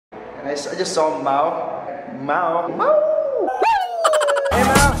I just saw Mau. Hey, Mau.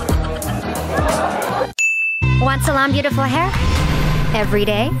 Want salon beautiful hair? Every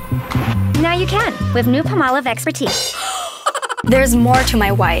day? Now you can, with new Palmolive Expertise. There's more to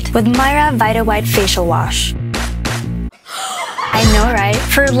my white with Myra Vita White Facial Wash. I know, right?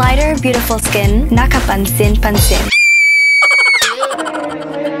 For lighter, beautiful skin, nakapansin-pansin.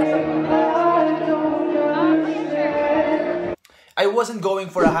 I wasn't going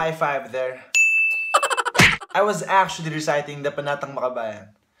for a high five there. I was actually reciting the Panatang Makabayan.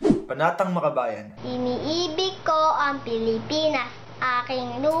 Panatang Makabayan. Iniibig ko ang Pilipinas,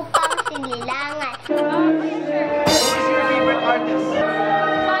 aking lupang sinilangan. Who's your favorite artist?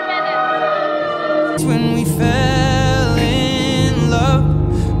 When we fell in love,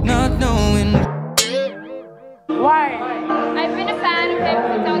 not knowing why. I've been a fan of him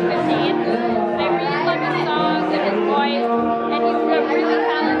since I was 15. I really love his songs and his voice, and he's really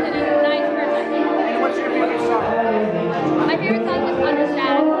talented and a nice person. What's your favorite song? My favorite song is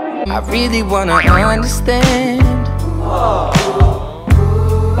Understand. I really wanna understand. Oh.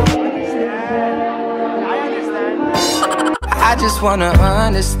 I understand. I just wanna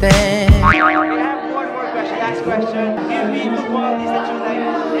understand. We have one more question. Last question. Give me two qualities that you like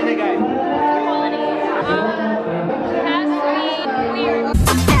in a guy. Qualities. Has to be weird. He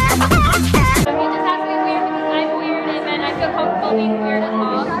just has to be weird because I'm weird, and then I feel comfortable being weird as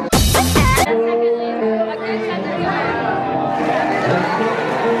well. And secondly, a good sense of humor.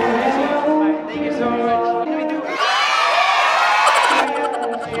 Thank you so much.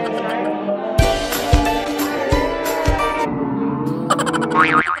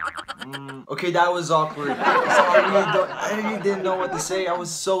 Okay, that was awkward. I really didn't know what to say. I was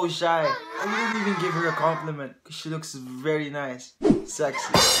so shy. I didn't even give her a compliment because she looks very nice.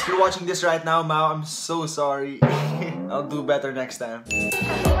 Sexy. If you're watching this right now, Mau, I'm so sorry. I'll do better next time.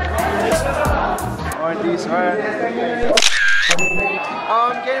 Or these are. Can we do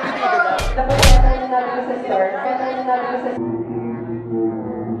that?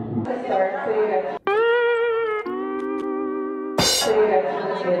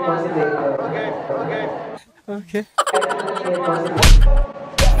 Okay.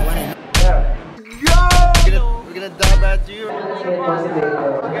 Yo! We're gonna dab at you.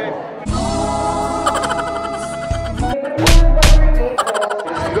 Okay.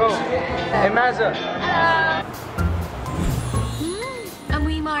 Let's go. Hey, Maza.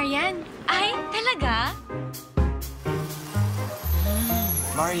 Amoy Marian. Ay, talaga?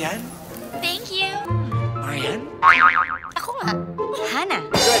 Marian? Thank you. Marian? Ako nga. Hana.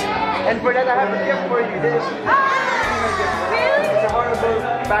 Good. And for that, I have a gift for you. This. Really? It's a horrible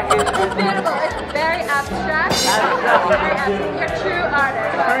package. It's beautiful. It's very abstract. Very abstract. You're a true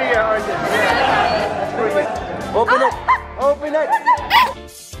artist. Korea artist. That's for you. Open it. Open it.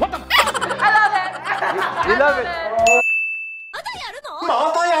 I love it. You love it.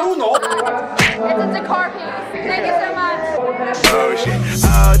 It's a decor piece. Thank you so much. Oh shit,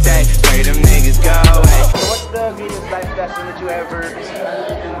 all day, pray them niggas go away. So what's the greatest life lesson that you ever received?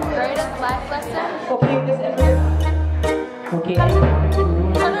 Greatest life lesson? Okay. I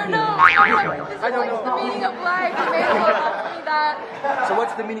don't know. I don't know. The meaning of life. Maybe you'll ask me that. So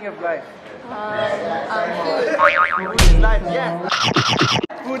what's the meaning of life? Food. Food is life, yeah.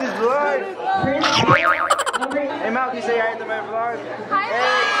 Food is life. Hey Mau, can you say hi to my vlog? Hi,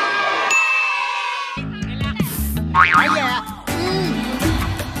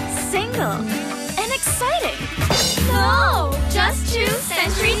 Single and exciting. No, just choose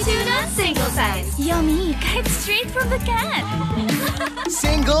Century Tuna single size. Yummy, cut straight from the can.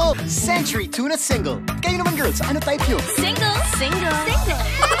 Single, Century Tuna Single. Kayo naman girls, ano type nyo? Single, single, single.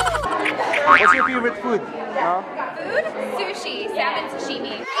 What's your favorite food? Food? Sushi. Salmon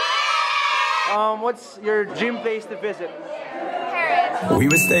sashimi. What's your dream place to visit? Paris.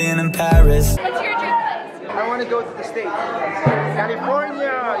 We were staying in Paris. What's your dream place? I want to go to the States.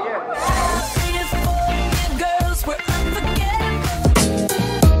 California, yeah. Girls were unforgettable.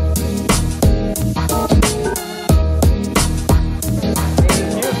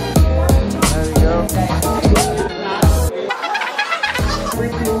 There we go.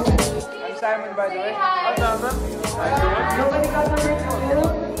 I'm Simon, by the way. I'm Simon. Nobody got number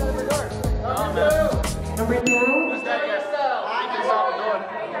 2. Number 2. Who's that? Yes. Salvador.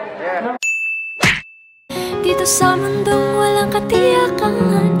 Yeah. Dito sa mundong walang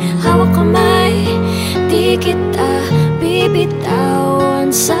katiyakan, hawak kamay, di kita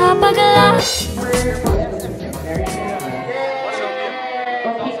bibitawan sa paglalakad.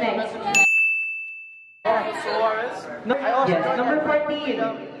 No, I also Yes, number 14.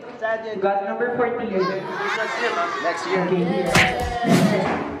 Sad yet. Got number 14. Next year. Okay, here.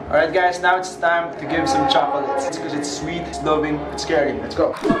 Alright guys, now it's time to give some chocolates. It's because it's sweet, it's loving, it's scary. Let's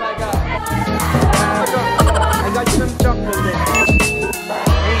go. Oh my god. I got some chocolate there.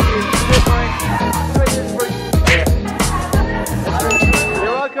 Thank you.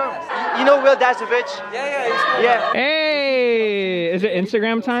 You're welcome. You know Will Dasovich? Yeah. Hey! Is it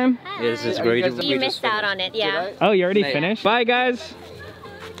Instagram time? Yes, it's great. You missed out on it, yeah. Oh, you already finished? Bye guys!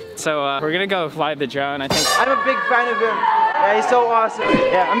 So we're gonna go fly the drone, I think. I'm a big fan of him. Yeah, he's so awesome.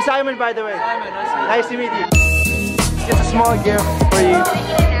 Yeah, I'm Simon, by the way. Simon, nice to meet you. It's a small gift for you.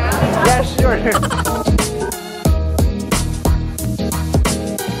 Yeah, sure.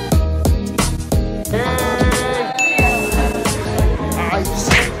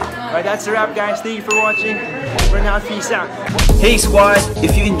 Alright, that's a wrap guys. Thank you for watching. We're now, peace out. Hey squad,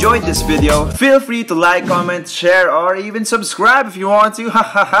 if you enjoyed this video, feel free to like, comment, share, or even subscribe if you want to. Ha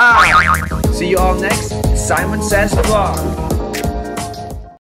ha ha. See you all next Simon Says Vlog.